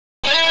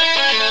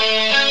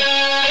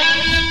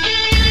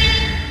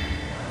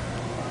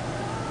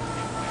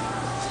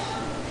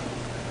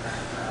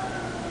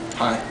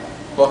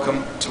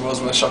to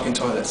World's Most Shocking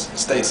Toilets,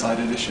 Stateside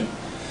edition.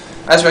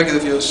 As regular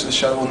viewers to the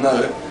show will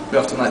know, we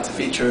often like to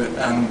feature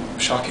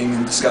shocking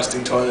and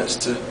disgusting toilets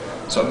to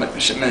sort of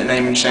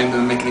name and shame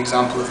them and make an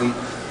example of them.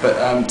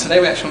 But today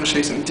we actually want to show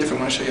you something different.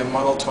 We want to show you a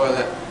model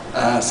toilet,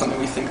 something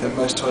we think that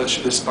most toilets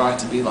should aspire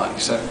to be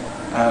like. So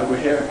we're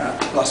here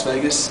at Las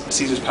Vegas,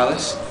 Caesar's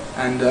Palace,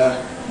 and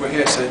we're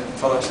here, so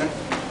follow us in.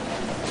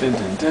 Dun,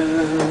 dun,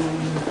 dun.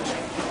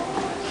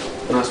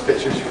 Nice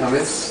picture as you come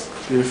in.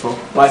 Beautiful.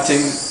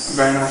 Lighting,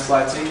 very nice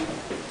lighting.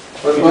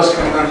 When we just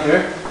come down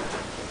here,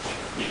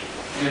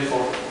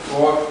 beautiful.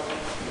 4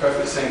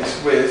 perfect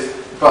sinks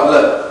with, but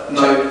look,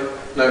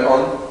 no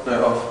on,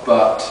 no off,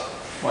 but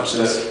watch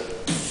this.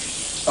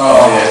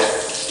 Oh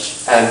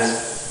yeah. And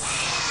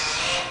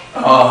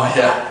oh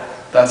yeah,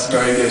 that's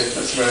very good.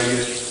 That's very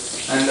good.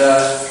 And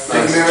nice.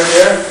 Big mirror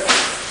here.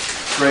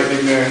 Great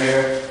big mirror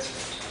here.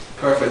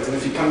 Perfect. And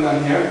if you come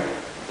down here,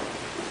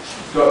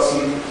 you've got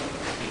some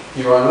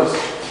urinals.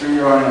 3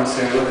 urinals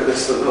here. Look at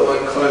this little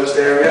enclosed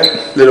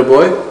area. Little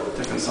boy.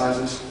 Different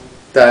sizes.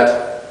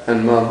 Dad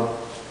and mum.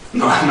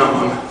 No, not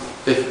mum.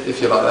 If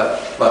you like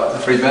that. Like the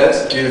 3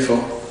 beds. Beautiful.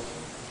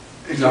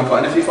 Example.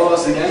 And if you follow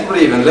us again, well,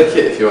 even lick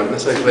it if you want.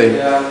 That's so clean.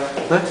 Yeah.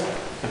 No?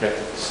 Okay.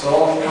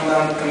 So come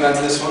down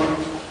to this one.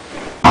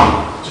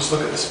 Just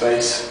look at the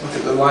space. Look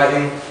at the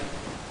lighting.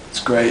 It's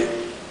great.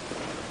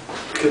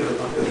 Look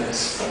at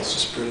this. That's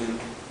just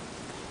brilliant.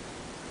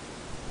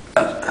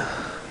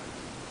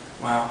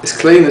 Wow. It's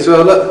clean as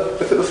well.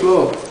 Look at the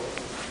floor.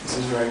 This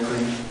is very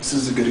clean. This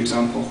is a good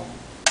example.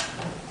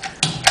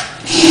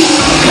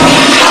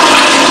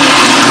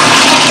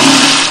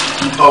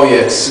 Oh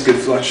yes, it's a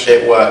good flush.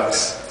 It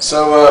works.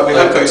 So we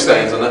hope no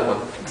stains on that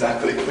one.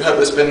 Exactly. We hope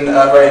it's been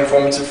very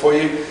informative for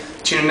you.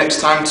 Tune in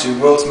next time to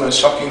World's Most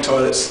Shocking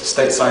Toilets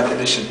Stateside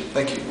edition.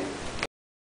 Thank you.